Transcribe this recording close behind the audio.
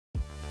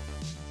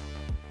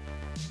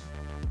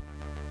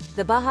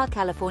The Baja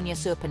California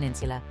Sur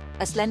Peninsula,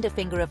 a slender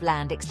finger of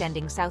land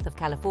extending south of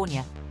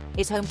California,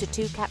 is home to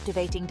two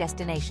captivating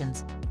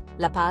destinations,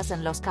 La Paz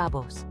and Los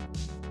Cabos.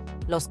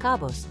 Los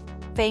Cabos,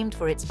 famed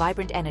for its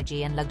vibrant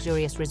energy and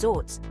luxurious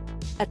resorts,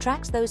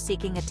 attracts those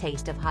seeking a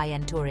taste of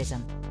high-end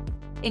tourism.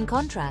 In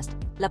contrast,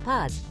 La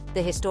Paz,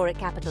 the historic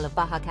capital of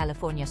Baja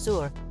California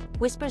Sur,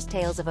 whispers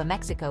tales of a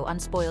Mexico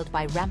unspoiled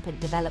by rampant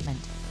development.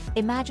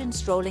 Imagine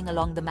strolling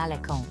along the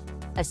Malecón,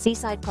 a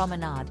seaside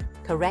promenade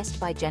caressed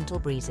by gentle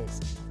breezes,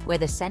 where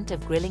the scent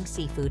of grilling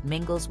seafood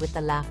mingles with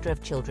the laughter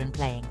of children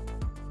playing.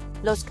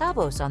 Los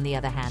Cabos, on the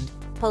other hand,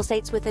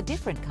 pulsates with a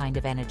different kind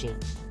of energy.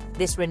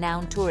 This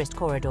renowned tourist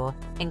corridor,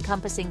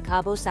 encompassing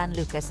Cabo San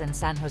Lucas and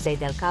San Jose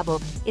del Cabo,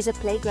 is a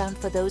playground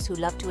for those who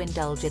love to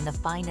indulge in the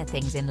finer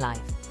things in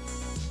life.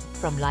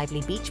 From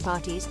lively beach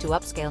parties to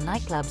upscale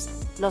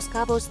nightclubs, Los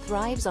Cabos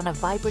thrives on a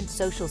vibrant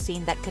social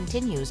scene that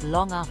continues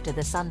long after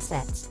the sun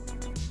sets.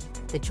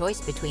 The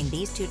choice between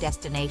these two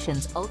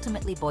destinations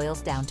ultimately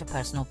boils down to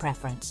personal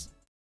preference.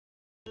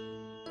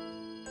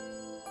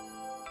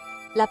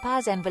 La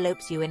Paz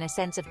envelopes you in a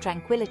sense of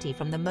tranquility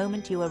from the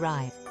moment you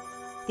arrive.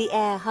 The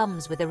air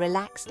hums with a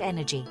relaxed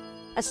energy,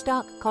 a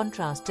stark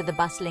contrast to the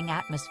bustling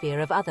atmosphere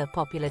of other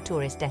popular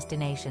tourist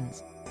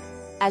destinations.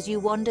 As you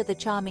wander the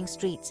charming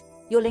streets,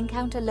 you'll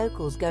encounter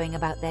locals going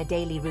about their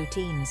daily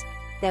routines,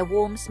 their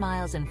warm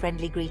smiles and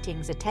friendly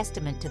greetings a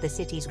testament to the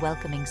city's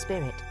welcoming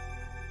spirit.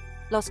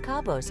 Los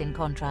Cabos, in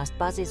contrast,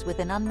 buzzes with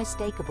an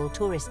unmistakable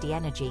touristy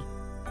energy.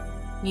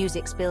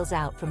 Music spills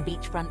out from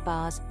beachfront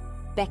bars,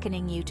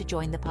 beckoning you to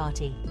join the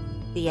party.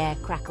 The air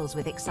crackles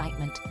with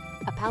excitement,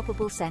 a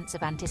palpable sense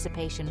of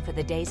anticipation for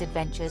the day's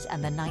adventures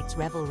and the night's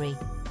revelry.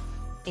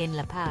 In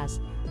La Paz,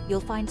 you'll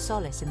find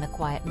solace in the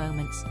quiet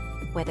moments,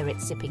 whether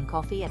it's sipping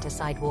coffee at a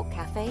sidewalk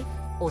cafe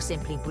or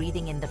simply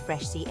breathing in the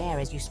fresh sea air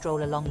as you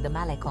stroll along the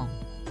Malecón.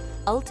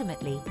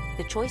 Ultimately,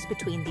 the choice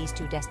between these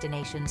two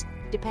destinations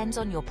depends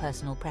on your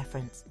personal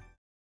preference.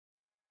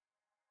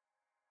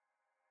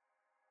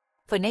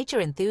 For nature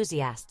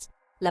enthusiasts,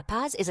 La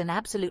Paz is an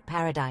absolute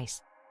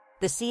paradise.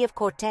 The Sea of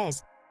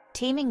Cortez,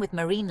 teeming with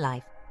marine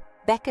life,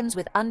 beckons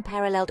with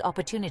unparalleled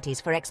opportunities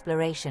for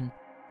exploration.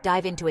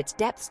 Dive into its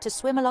depths to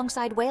swim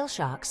alongside whale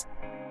sharks,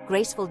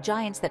 graceful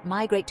giants that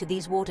migrate to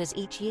these waters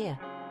each year.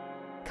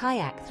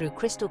 Kayak through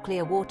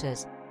crystal-clear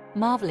waters,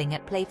 marveling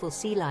at playful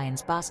sea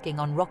lions basking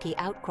on rocky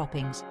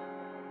outcroppings.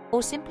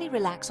 Or simply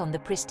relax on the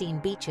pristine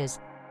beaches,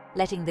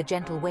 letting the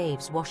gentle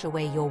waves wash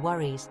away your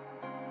worries.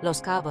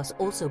 Los Cabos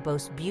also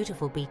boasts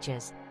beautiful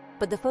beaches,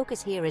 but the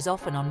focus here is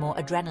often on more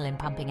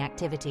adrenaline-pumping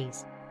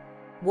activities.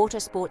 Water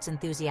sports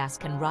enthusiasts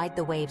can ride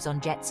the waves on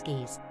jet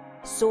skis,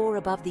 soar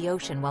above the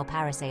ocean while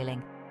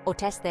parasailing, or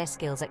test their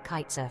skills at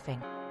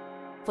kitesurfing.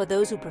 For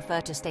those who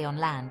prefer to stay on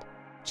land,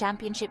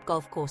 championship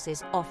golf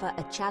courses offer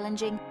a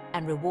challenging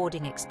and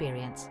rewarding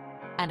experience.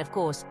 And of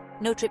course,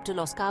 no trip to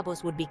Los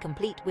Cabos would be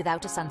complete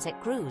without a sunset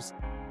cruise,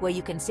 where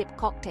you can sip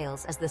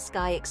cocktails as the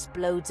sky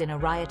explodes in a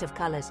riot of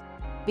colors.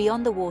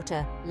 Beyond the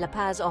water, La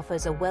Paz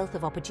offers a wealth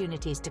of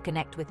opportunities to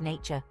connect with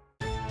nature.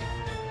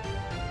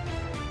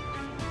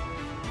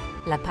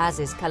 La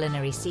Paz's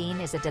culinary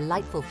scene is a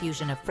delightful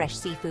fusion of fresh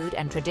seafood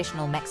and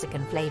traditional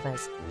Mexican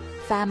flavors.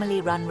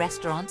 Family-run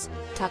restaurants,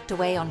 tucked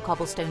away on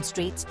cobblestone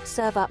streets,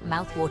 serve up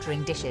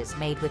mouth-watering dishes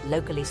made with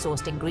locally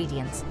sourced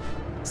ingredients.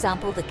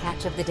 Sample the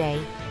catch of the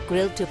day,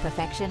 grilled to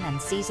perfection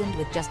and seasoned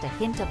with just a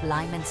hint of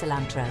lime and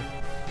cilantro.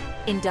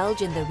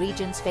 Indulge in the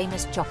region's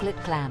famous chocolate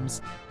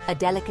clams, a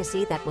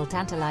delicacy that will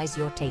tantalize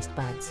your taste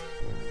buds.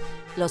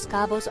 Los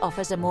Cabos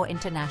offers a more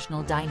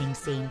international dining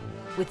scene,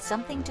 with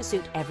something to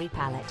suit every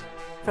palate.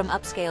 From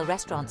upscale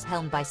restaurants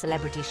helmed by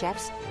celebrity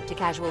chefs to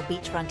casual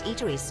beachfront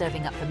eateries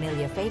serving up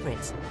familiar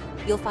favorites,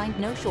 you'll find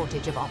no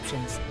shortage of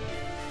options.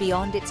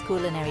 Beyond its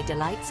culinary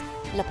delights,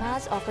 La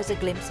Paz offers a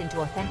glimpse into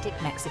authentic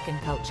Mexican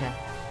culture.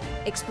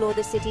 Explore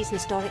the city's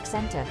historic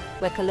center,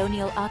 where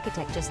colonial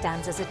architecture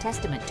stands as a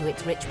testament to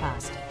its rich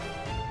past.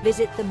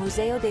 Visit the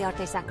Museo de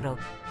Arte Sacro,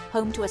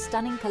 home to a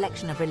stunning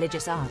collection of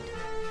religious art.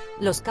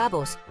 Los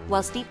Cabos,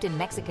 while steeped in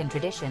Mexican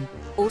tradition,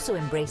 also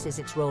embraces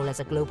its role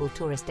as a global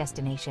tourist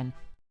destination.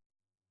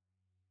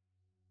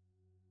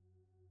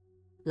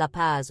 La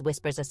Paz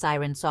whispers a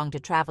siren song to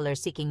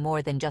travelers seeking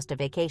more than just a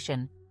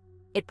vacation.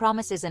 It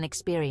promises an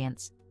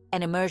experience,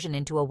 an immersion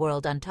into a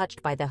world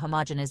untouched by the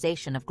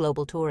homogenization of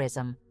global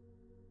tourism.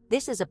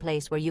 This is a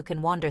place where you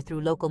can wander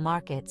through local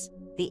markets,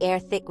 the air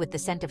thick with the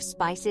scent of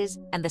spices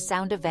and the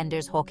sound of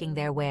vendors hawking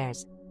their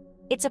wares.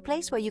 It's a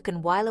place where you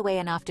can while away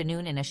an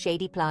afternoon in a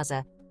shady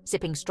plaza,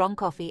 sipping strong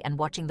coffee and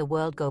watching the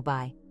world go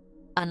by.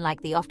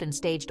 Unlike the often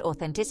staged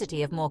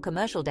authenticity of more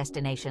commercial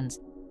destinations,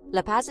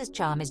 La Paz's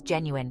charm is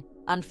genuine,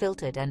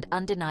 unfiltered and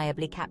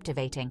undeniably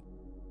captivating.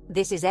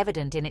 This is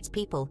evident in its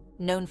people,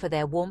 known for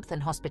their warmth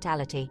and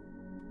hospitality.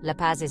 La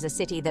Paz is a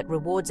city that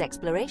rewards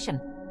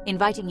exploration,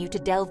 inviting you to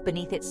delve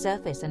beneath its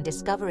surface and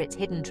discover its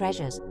hidden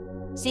treasures.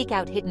 Seek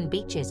out hidden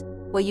beaches,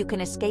 where you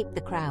can escape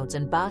the crowds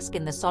and bask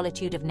in the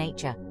solitude of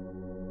nature.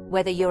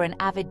 Whether you're an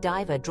avid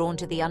diver drawn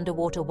to the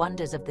underwater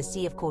wonders of the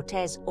Sea of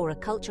Cortez or a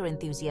culture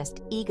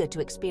enthusiast eager to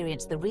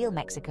experience the real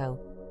Mexico,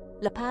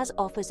 La Paz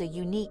offers a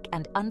unique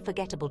and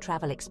unforgettable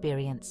travel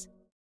experience.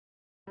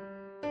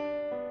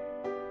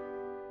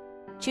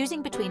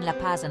 Choosing between La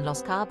Paz and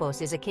Los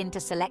Cabos is akin to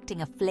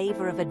selecting a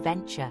flavor of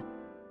adventure.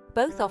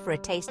 Both offer a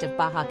taste of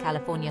Baja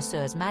California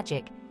Sur's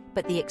magic,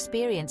 but the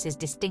experience is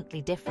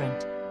distinctly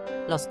different.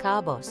 Los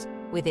Cabos,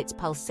 with its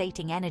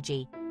pulsating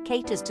energy,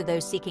 caters to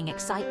those seeking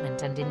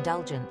excitement and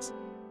indulgence.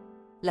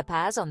 La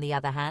Paz, on the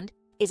other hand,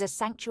 is a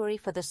sanctuary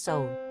for the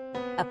soul,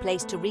 a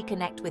place to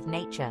reconnect with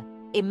nature,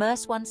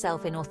 immerse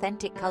oneself in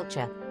authentic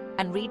culture,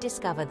 and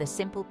rediscover the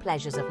simple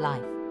pleasures of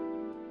life.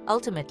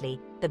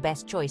 Ultimately, the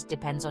best choice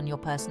depends on your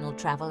personal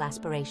travel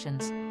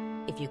aspirations.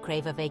 If you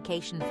crave a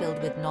vacation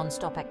filled with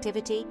non-stop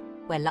activity,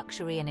 where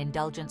luxury and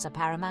indulgence are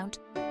paramount,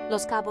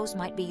 Los Cabos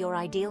might be your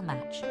ideal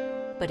match.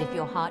 But if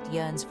your heart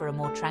yearns for a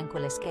more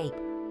tranquil escape,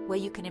 where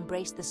you can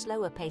embrace the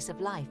slower pace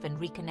of life and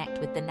reconnect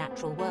with the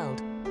natural world,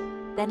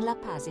 then La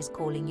Paz is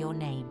calling your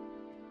name.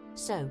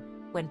 So,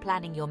 when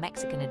planning your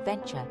Mexican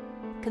adventure,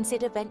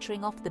 consider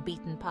venturing off the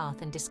beaten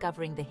path and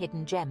discovering the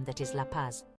hidden gem that is La Paz.